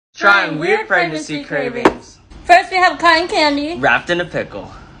Trying weird pregnancy cravings. First we have cotton candy. Wrapped in a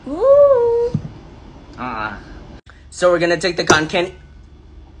pickle. Ooh. So we're gonna take the cotton candy.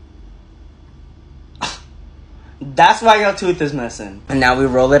 That's why your tooth is missing. And now we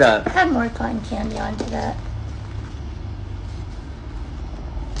roll it up. Add more cotton candy onto that.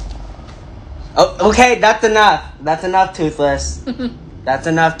 Oh, okay, that's enough. That's enough, Toothless. That's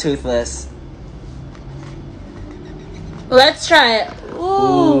enough, Toothless. Let's try it.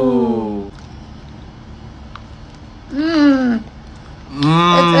 Ooh. Mmm.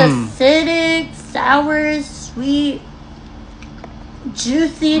 It's acidic, sour, sweet,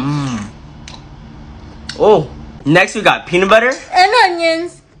 juicy. Oh, next we got peanut butter and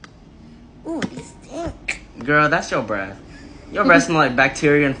onions. Ooh, these stink. Girl, that's your breath. Your breath smells like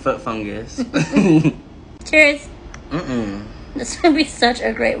bacteria and foot fungus. Cheers. This would be such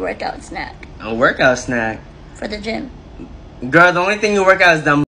a great workout snack. A workout snack? For the gym. Girl, the only thing you work out is dumb.